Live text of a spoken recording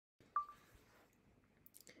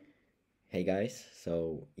Hey guys,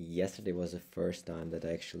 so yesterday was the first time that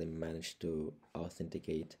I actually managed to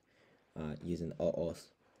authenticate using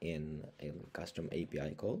OAuth in a custom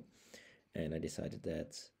API call, and I decided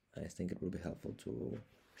that I think it would be helpful to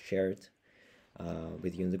share it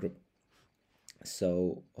with you in the group.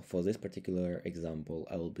 So for this particular example,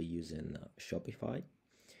 I will be using Shopify.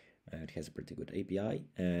 It has a pretty good API,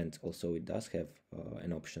 and also it does have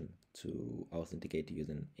an option to authenticate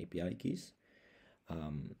using API keys.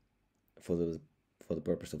 For the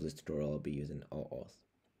purpose of this tutorial, I'll be using OAuth.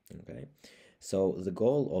 Okay, so the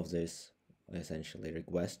goal of this essentially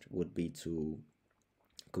request would be to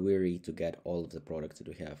query to get all of the products that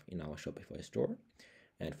we have in our Shopify store,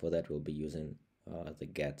 and for that we'll be using the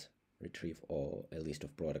get, retrieve, or a list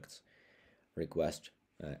of products request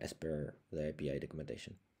as per the API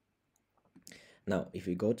documentation. Now, if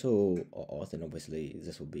we go to OAuth, and obviously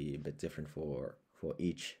this will be a bit different for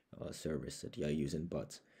each service that you are using,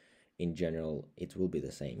 but in general, it will be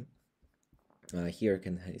the same. Here you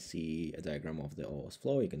can see a diagram of the OAuth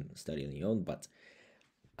flow. You can study on your own, but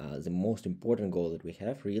the most important goal that we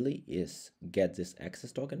have really is get this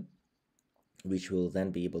access token, which we'll then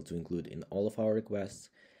be able to include in all of our requests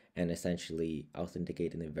and essentially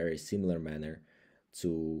authenticate in a very similar manner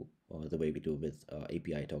to the way we do with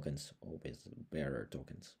API tokens or with bearer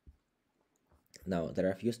tokens. Now, there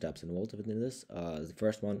are a few steps involved within this. The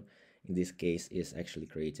first one in this case is actually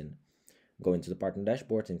going to the partner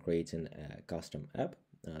dashboard and creating a custom app.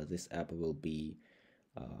 This app will be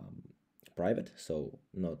private, so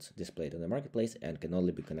not displayed on the marketplace, and can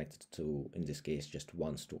only be connected to, in this case, just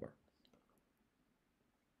one store.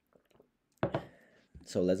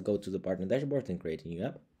 So let's go to the partner dashboard and create a new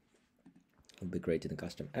app. We'll be creating a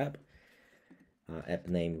custom app. App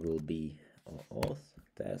name will be OAuth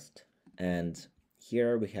test, and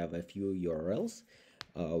here we have a few URLs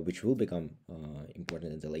which will become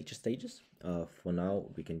important in the later stages. For now,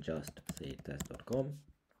 we can just say test.com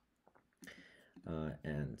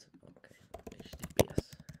and HTTPS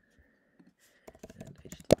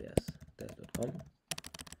test.com.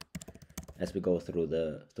 As we go through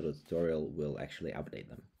the tutorial, we'll actually update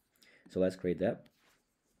them. So let's create that.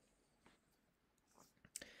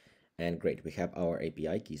 And great, we have our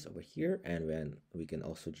API keys over here, and then we can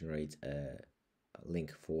also generate a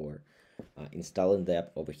link for installing the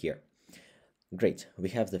app over here. Great, we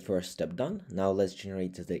have the first step done. Now let's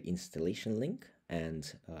generate the installation link.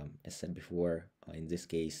 And as said before, in this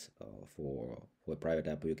case, for a private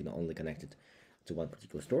app, you can only connect it to one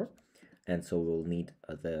particular store. And so we'll need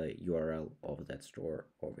the URL of that store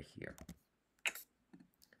over here.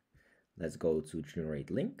 Let's go to generate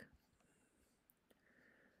link.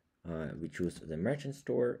 We choose the merchant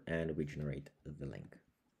store and we generate the link.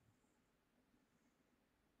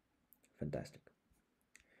 Fantastic.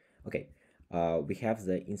 Okay, we have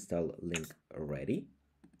the install link ready.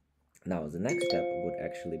 Now the next step would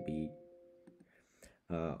actually be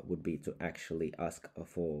to actually ask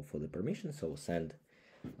for the permission. So send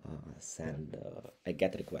a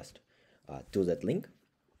GET request to that link.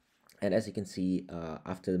 And as you can see,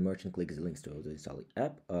 after the merchant clicks the links to the install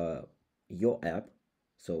app, your app,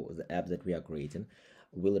 so the app that we are creating,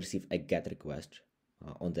 will receive a GET request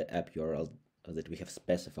on the app URL that we have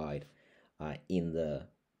specified in the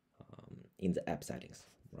app settings,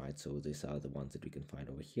 right? So these are the ones that we can find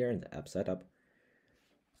over here in the app setup,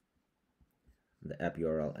 the app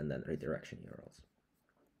URL, and then redirection URLs.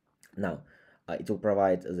 Now, it will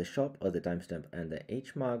provide the shop, the timestamp, and the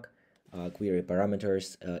HMAG query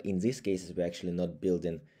parameters. In these cases, we're actually not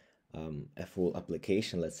building a full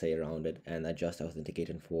application, let's say, around it, and are just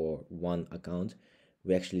authenticating for one account.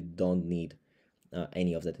 We actually don't need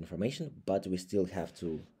any of that information, but we still have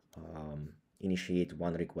to initiate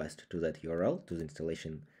one request to that URL, to the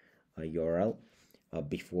installation URL,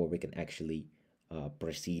 before we can actually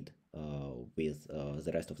proceed with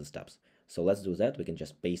the rest of the steps. So let's do that. We can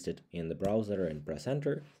just paste it in the browser and press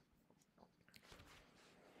enter.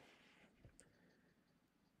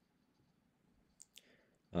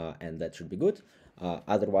 And that should be good.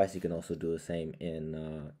 Otherwise, you can also do the same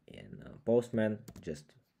in Postman.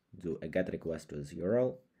 Just do a GET request to this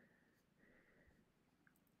URL,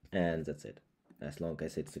 and that's it. As long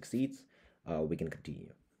as it succeeds, we can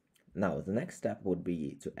continue. Now, the next step would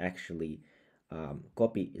be to actually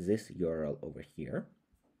copy this URL over here,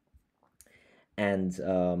 and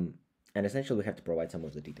essentially we have to provide some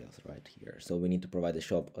of the details right here. So we need to provide the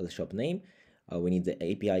shop name. We need the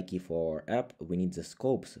API key for our app. We need the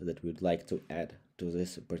scopes that we'd like to add to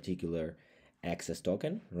this particular access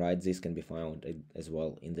token, right? This can be found as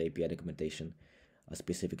well in the API documentation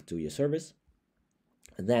specific to your service.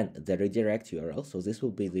 And then the redirect URL. So this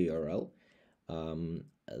will be the URL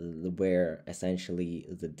where essentially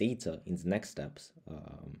the data in the next steps,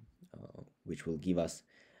 which will give us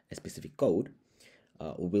a specific code,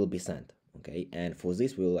 will be sent. Okay, and for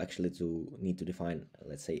this we will actually need to define,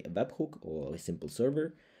 let's say, a webhook or a simple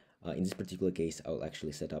server. In this particular case, I'll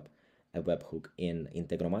actually set up a webhook in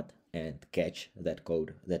Integromat and catch that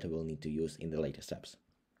code that we will need to use in the later steps.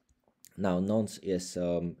 Now, nonce is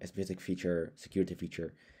a specific feature, security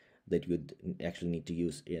feature, that you'd actually need to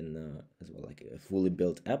use in as well, like a fully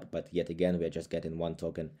built app. But yet again, we are just getting one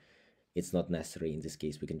token. It's not necessary in this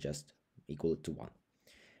case. We can just equal it to 1.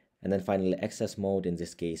 And then finally, access mode. In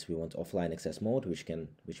this case, we want offline access mode, which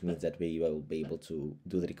means that we will be able to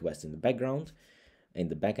do the request in the background, in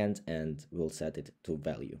the backend, and we'll set it to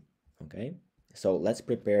value. Okay, so let's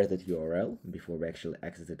prepare that URL before we actually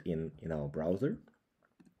access it in our browser,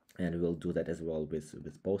 and we'll do that as well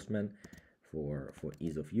with Postman for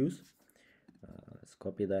ease of use. Let's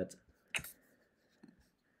copy that.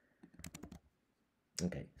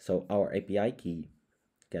 Okay, so our API key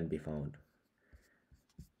can be found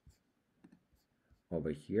over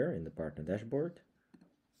here in the partner dashboard.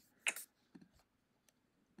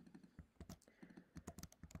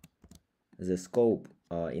 The scope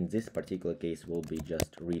in this particular case will be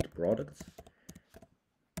just read products,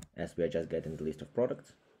 as we are just getting the list of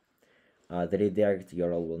products. The redirect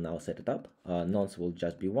URL will now set it up. Nonce will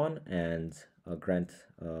just be 1, and grant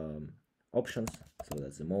options, so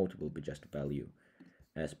that the mode will be just value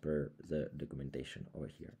as per the documentation over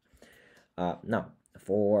here. Now,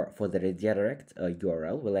 for the redirect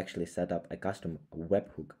URL, we'll actually set up a custom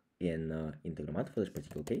webhook in Integromat for this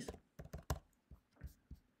particular case.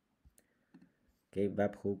 Okay,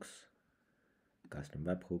 webhooks, custom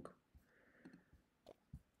webhook.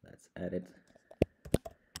 Let's add it.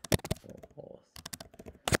 OAuth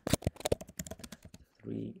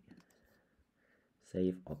 3.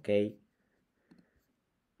 Save. Okay.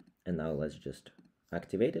 And now let's just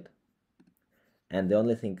activate it. And the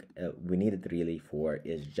only thing we need it really for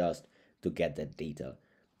is just to get that data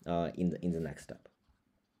in the next step.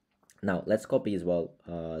 Now let's copy as well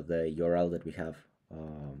the URL that we have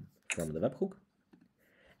from the webhook,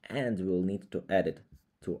 and we'll need to add it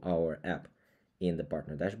to our app in the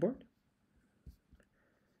partner dashboard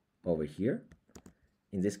over here.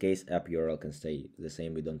 In this case, app URL can stay the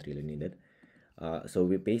same, we don't really need it. So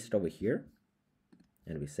we paste it over here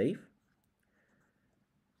and we save.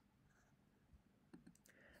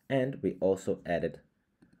 And we also add it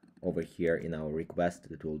over here in our request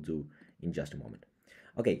that we'll do in just a moment.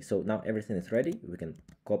 Okay, so now everything is ready. We can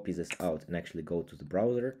copy this out and actually go to the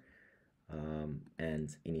browser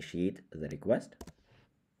and initiate the request.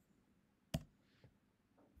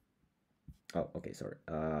 Oh, okay, sorry.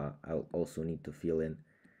 I'll also need to fill in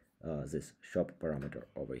this shop parameter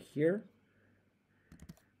over here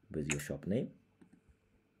with your shop name.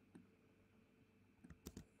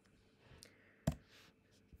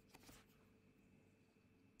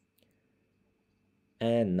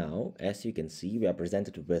 And now, as you can see, we are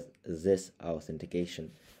presented with this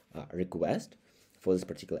authentication request for this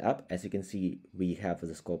particular app. As you can see, we have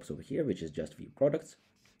the scopes over here, which is just view products.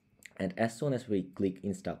 And as soon as we click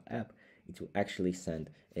install app, it will actually send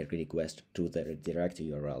a request to the redirect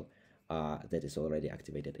URL that is already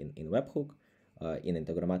activated in webhook, in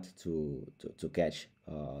Integromat to catch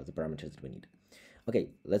the parameters that we need. Okay,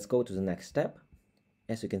 let's go to the next step.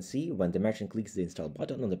 As you can see, when the merchant clicks the install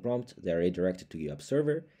button on the prompt, they are redirected to your app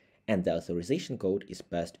server, and the authorization code is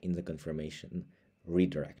passed in the confirmation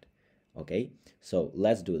redirect. Okay, so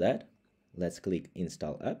let's do that. Let's click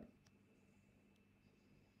install app.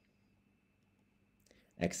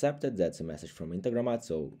 Accepted, that's a message from Integromat,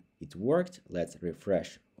 so it worked. Let's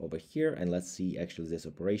refresh over here and let's see actually this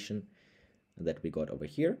operation that we got over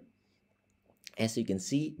here. As you can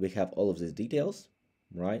see, we have all of these details,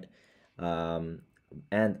 right?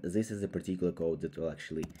 And this is the particular code that we'll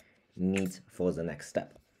actually need for the next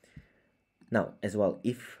step. Now, as well,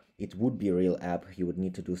 if it would be a real app, you would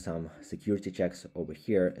need to do some security checks over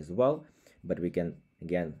here as well, but we can,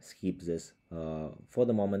 again, skip this for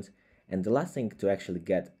the moment. And the last thing to actually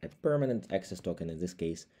get a permanent access token in this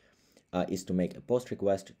case is to make a post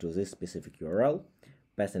request to this specific URL,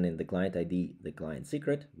 passing in the client ID, the client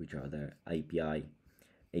secret, which are the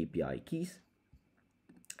API keys,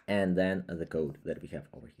 and then the code that we have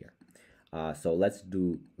over here. So let's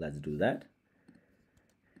do that.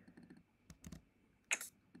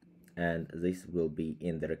 And this will be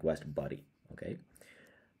in the request body. Okay,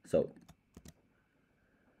 so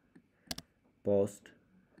post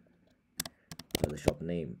the shop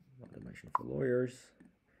name, automation for lawyers.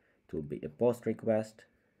 It will be a post request.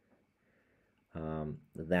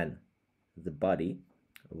 Then the body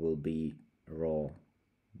will be raw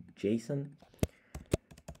JSON.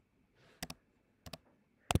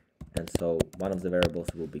 And so one of the variables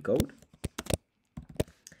will be code.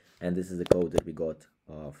 And this is the code that we got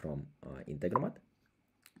from Integromat.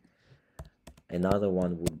 Another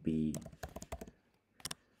one would be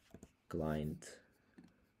client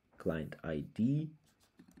ID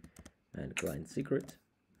and client secret.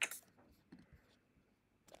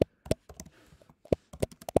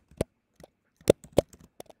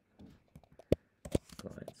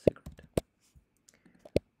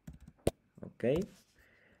 Okay,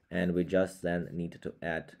 and we just then need to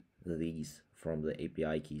add these from the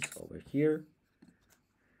API keys over here,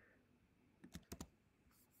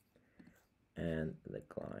 and the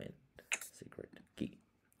client secret key.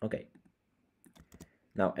 Okay,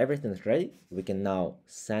 now everything is ready. We can now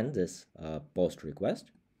send this post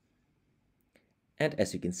request, and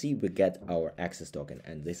as you can see, we get our access token,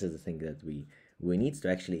 and this is the thing that we need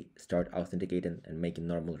to actually start authenticating and making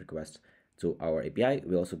normal requests to our API.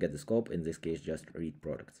 We also get the scope, in this case just read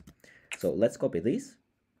products. So let's copy this,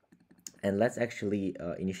 and let's actually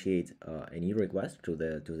initiate a new request to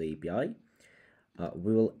the API.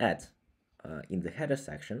 We will add in the header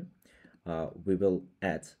section, we will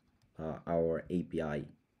add our API,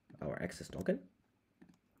 our access token,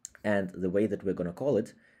 and the way that we're going to call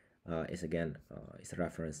it is again is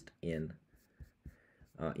referenced in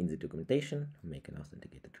the documentation. Make an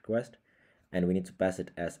authenticated request, and we need to pass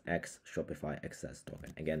it as X Shopify access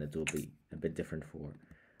token. Again, it will be a bit different for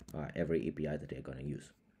every API that you're going to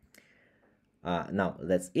use. Now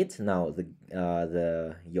that's it. Now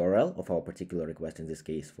the URL of our particular request, in this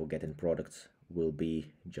case for getting products, will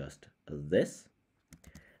be just this,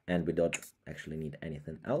 and we don't actually need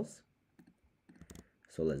anything else.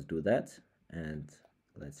 So let's do that, and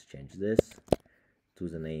let's change this to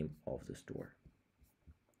the name of the store.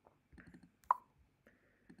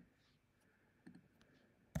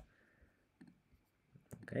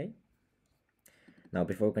 Okay. Now,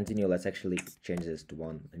 before we continue, let's actually change this to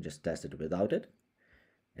 1 and just test it without it.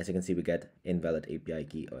 As you can see, we get invalid API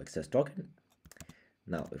key or access token.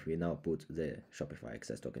 Now, if we now put the Shopify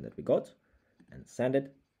access token that we got and send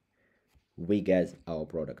it, we get our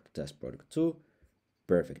product, test product 2,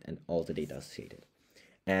 perfect, and all the data associated.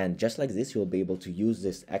 And just like this, you'll be able to use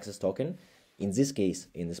this access token, in this case,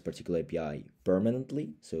 in this particular API,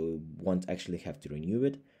 permanently, so you won't actually have to renew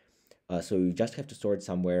it. So you just have to store it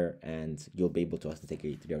somewhere, and you'll be able to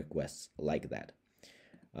authenticate the requests like that.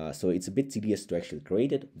 So it's a bit tedious to actually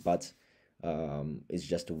create it, but it's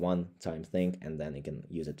just a one-time thing, and then you can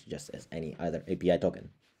use it just as any other API token.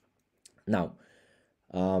 Now,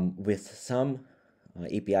 with some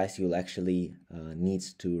APIs, you'll actually need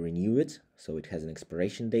to renew it, so it has an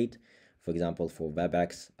expiration date. For example, for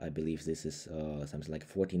WebEx, I believe this is something like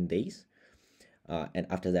 14 days. And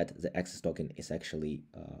after that, the access token is actually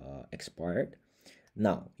expired.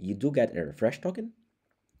 Now, you do get a refresh token,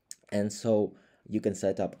 and so you can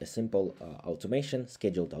set up a simple automation,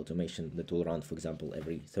 scheduled automation that will run, for example,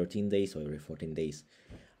 every 13 days or every 14 days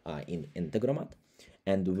in Integromat,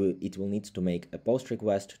 and it will need to make a post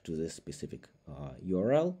request to this specific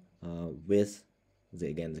URL with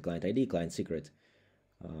the client ID, client secret.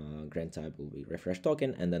 Grant type will be refresh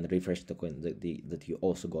token, and then the refresh token that you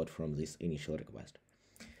also got from this initial request.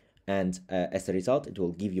 And as a result, it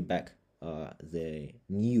will give you back the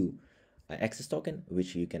new access token,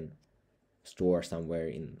 which you can store somewhere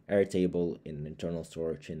in Airtable, in internal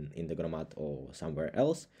storage, in Integromat, or somewhere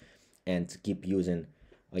else, and keep using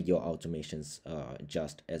your automations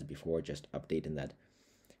just as before, just updating that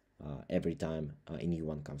every time a new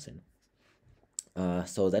one comes in.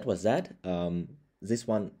 So that was that. This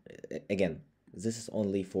one, again, this is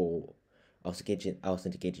only for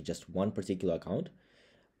authenticating just one particular account.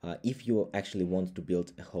 If you actually want to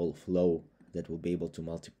build a whole flow that will be able to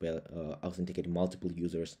authenticate multiple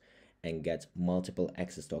users and get multiple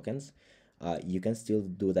access tokens, you can still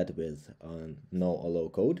do that with no or low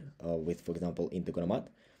code, with, for example, Integromat,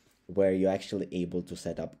 where you're actually able to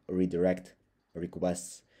set up redirect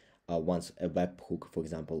requests once a webhook, for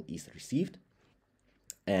example, is received.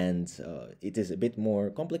 And it is a bit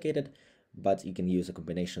more complicated, but you can use a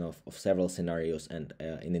combination of several scenarios and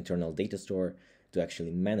an internal data store to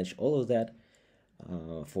actually manage all of that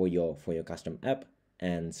for your custom app.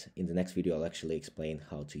 And in the next video, I'll actually explain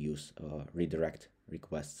how to use redirect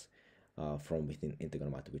requests from within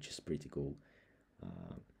Integromat, which is pretty cool.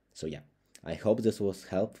 So yeah, I hope this was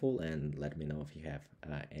helpful, and let me know if you have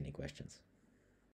any questions.